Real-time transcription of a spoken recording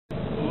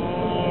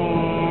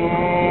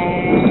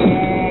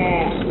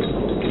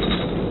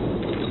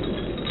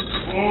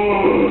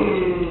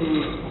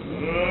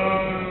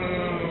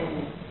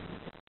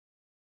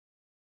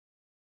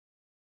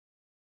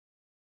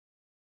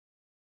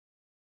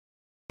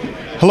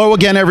Hello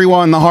again,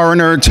 everyone. The horror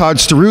nerd Todd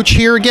Staruch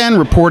here again,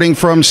 reporting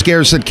from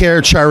Scares That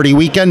Care Charity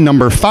Weekend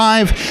number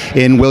 5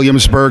 in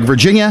Williamsburg,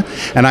 Virginia.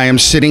 And I am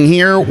sitting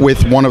here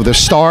with one of the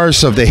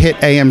stars of the hit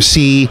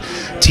AMC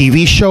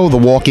TV show, The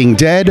Walking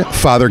Dead,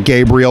 Father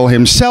Gabriel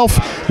himself,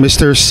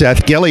 Mr.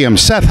 Seth Gilliam.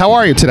 Seth, how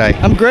are you today?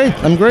 I'm great,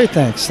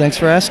 thanks. Thanks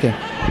for asking.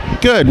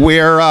 Good.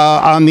 We're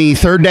on the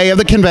third day of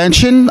the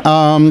convention,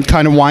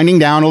 kind of winding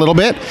down a little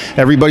bit.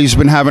 Everybody's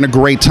been having a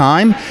great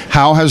time.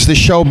 How has the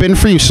show been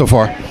for you so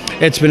far?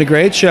 It's been a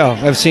great show.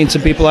 I've seen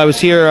some people. I was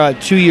here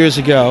 2 years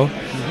ago,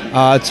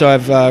 so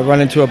I've run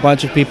into a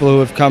bunch of people who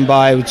have come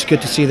by. It's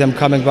good to see them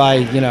coming by,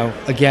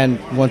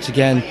 once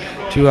again,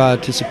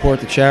 to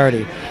support the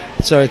charity.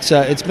 So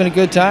it's been a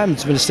good time.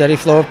 It's been a steady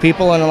flow of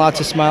people and lots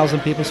of smiles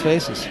on people's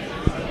faces.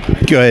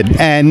 Good.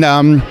 And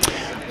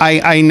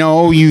I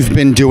know you've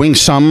been doing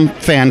some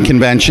fan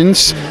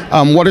conventions.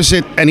 What is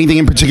it, anything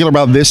in particular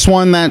about this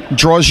one that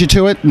draws you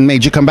to it and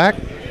made you come back?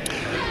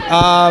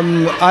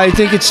 I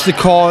think it's the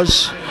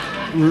cause,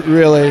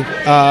 really.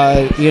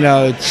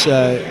 It's.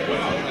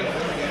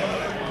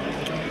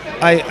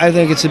 I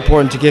think it's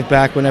important to give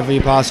back whenever you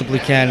possibly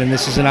can, and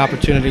this is an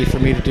opportunity for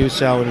me to do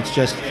so, and it's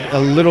just a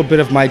little bit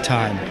of my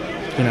time,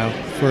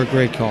 for a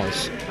great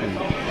cause.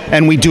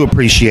 And we do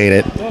appreciate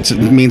it.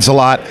 It means a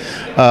lot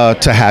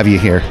to have you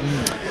here.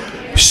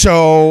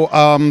 So,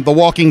 The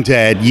Walking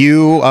Dead,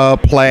 you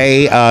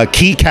play a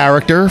key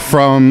character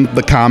from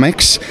the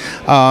comics.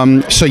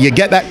 So you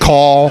get that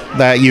call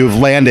that you've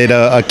landed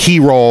a key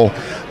role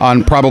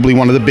on probably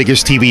one of the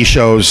biggest TV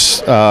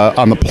shows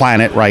on the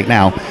planet right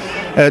now.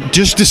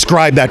 Just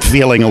describe that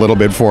feeling a little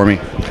bit for me.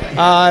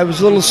 It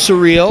was a little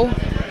surreal.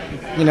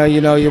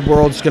 Your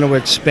world's going to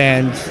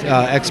expand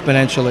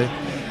exponentially.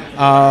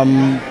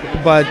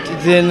 But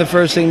then the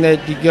first thing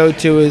that you go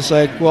to is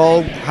like,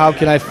 well, how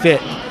can I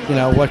fit?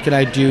 What can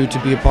I do to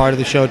be a part of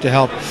the show to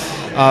help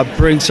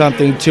bring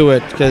something to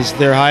it? Because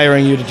they're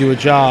hiring you to do a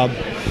job.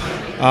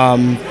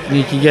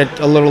 You can get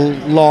a little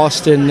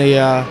lost in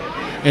the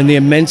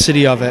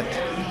immensity of it.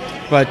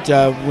 But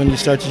when you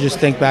start to just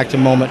think back to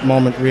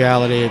moment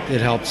reality,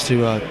 it helps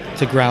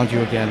to ground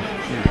you again.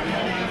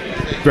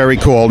 Very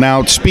cool.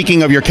 Now,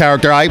 speaking of your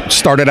character, I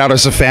started out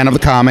as a fan of the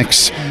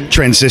comics,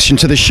 transitioned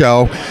to the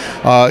show.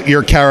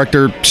 Your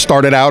character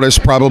started out as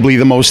probably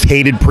the most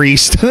hated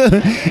priest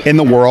in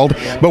the world,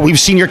 but we've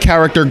seen your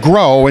character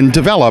grow and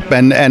develop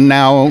and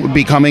now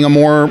becoming a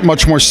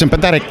much more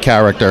sympathetic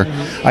character,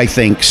 I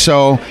think.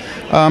 So,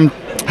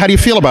 how do you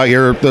feel about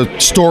the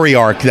story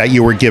arc that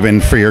you were given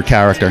for your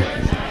character?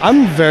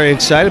 I'm very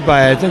excited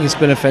by it. I think it's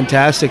been a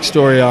fantastic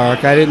story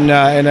arc. I didn't,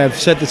 and I've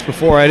said this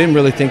before, I didn't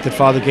really think that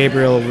Father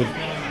Gabriel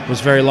was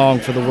very long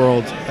for the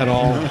world at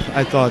all.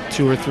 I thought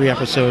 2 or 3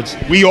 episodes.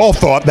 We all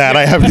thought that,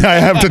 I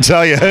have to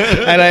tell you.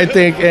 And I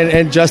think,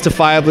 and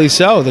justifiably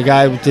so, the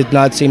guy did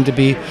not seem to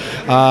be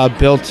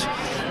built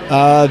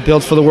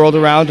for the world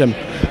around him.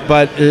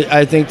 But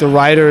I think the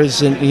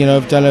writers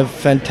have done a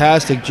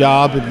fantastic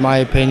job, in my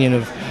opinion,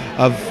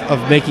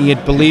 of making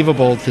it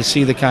believable to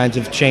see the kinds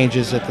of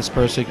changes that this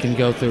person can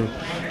go through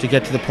to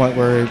get to the point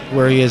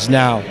where he is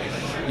now.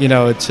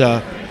 It's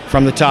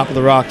from the top of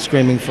the rock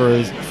screaming for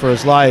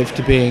his life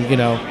to being,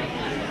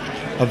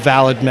 a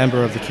valid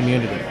member of the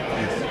community.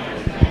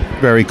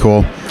 Very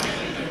cool.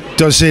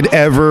 Is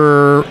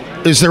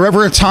there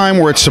ever a time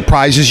where it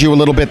surprises you a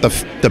little bit,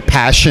 the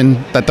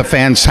passion that the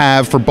fans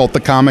have for both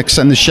the comics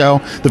and the show?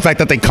 The fact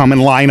that they come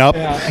and line up,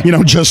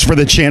 just for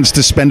the chance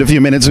to spend a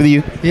few minutes with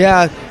you?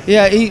 Yeah.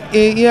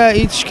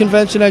 Each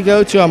convention I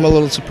go to, I'm a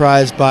little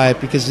surprised by it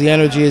because the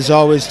energy is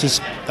always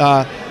just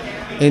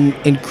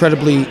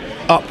incredibly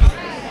up.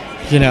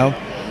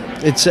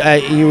 It's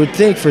you would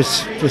think for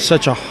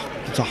such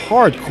it's a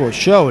hardcore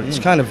show and it's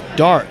kind of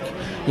dark,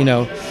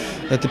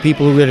 that the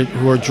people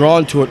who are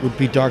drawn to it would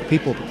be dark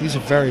people, but these are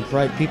very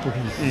bright people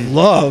who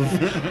love,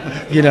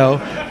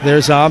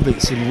 their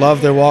zombies and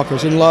love their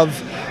walkers and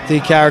love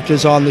the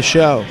characters on the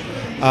show,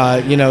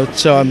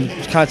 so I'm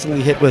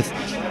constantly hit with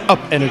up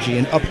energy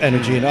and up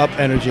energy and up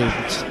energy,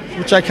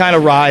 which I kind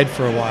of ride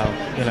for a while,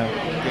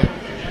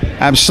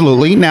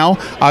 Absolutely. Now,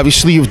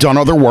 obviously, you've done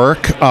other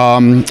work.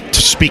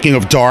 Speaking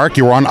of dark,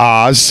 you were on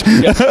Oz.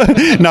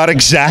 Yep. Not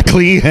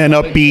exactly an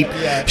upbeat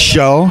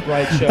show.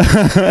 Right show.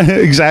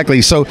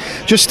 Exactly. So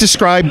just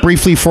describe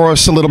briefly for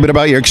us a little bit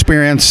about your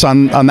experience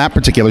on that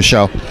particular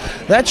show.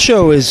 That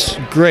show is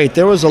great.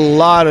 There was a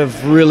lot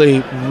of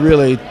really,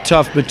 really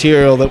tough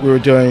material that we were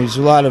doing. There was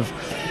a lot of,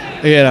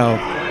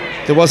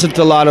 there wasn't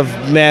a lot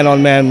of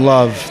man-on-man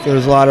love. There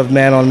was a lot of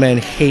man-on-man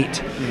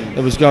hate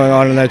that was going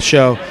on in that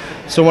show.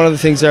 So one of the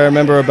things I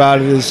remember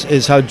about it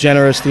is how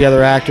generous the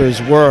other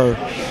actors were.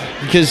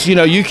 Because,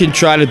 you can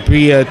try to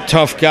be a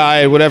tough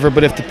guy or whatever,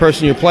 but if the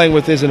person you're playing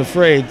with isn't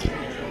afraid,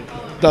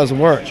 it doesn't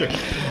work. Sure.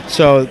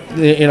 So,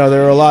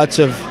 there's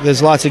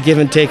lots of give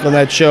and take on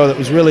that show that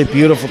was really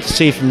beautiful to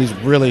see from these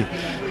really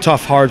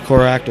tough,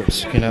 hardcore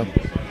actors,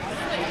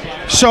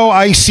 So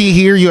I see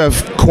here you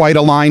have quite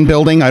a line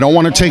building. I don't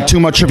want to take too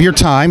much of your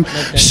time.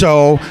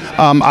 So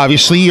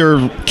obviously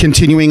you're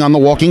continuing on The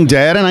Walking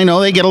Dead, and I know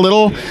they get a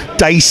little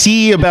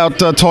dicey about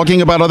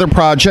talking about other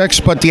projects,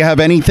 but do you have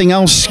anything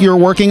else you're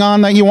working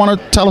on that you want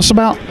to tell us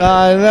about?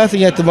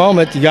 Nothing at the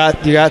moment. You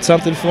got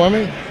something for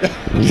me?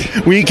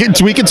 We can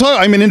talk.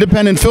 I'm an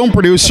independent film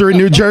producer in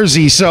New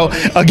Jersey, so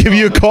I'll give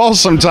you a call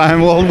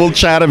sometime. We'll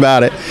chat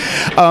about it.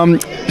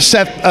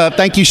 Seth,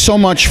 thank you so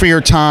much for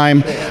your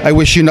time. I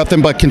wish you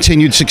nothing but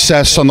continued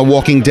success on The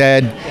Walking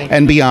Dead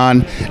and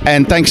beyond.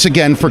 And thanks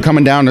again for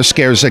coming down to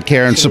Scares That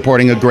Care and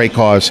supporting a great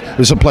cause. It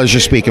was a pleasure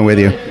speaking with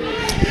you.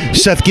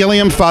 Seth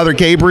Gilliam, Father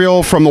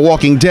Gabriel from The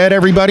Walking Dead,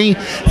 everybody.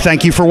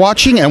 Thank you for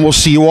watching, and we'll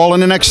see you all in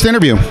the next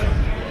interview.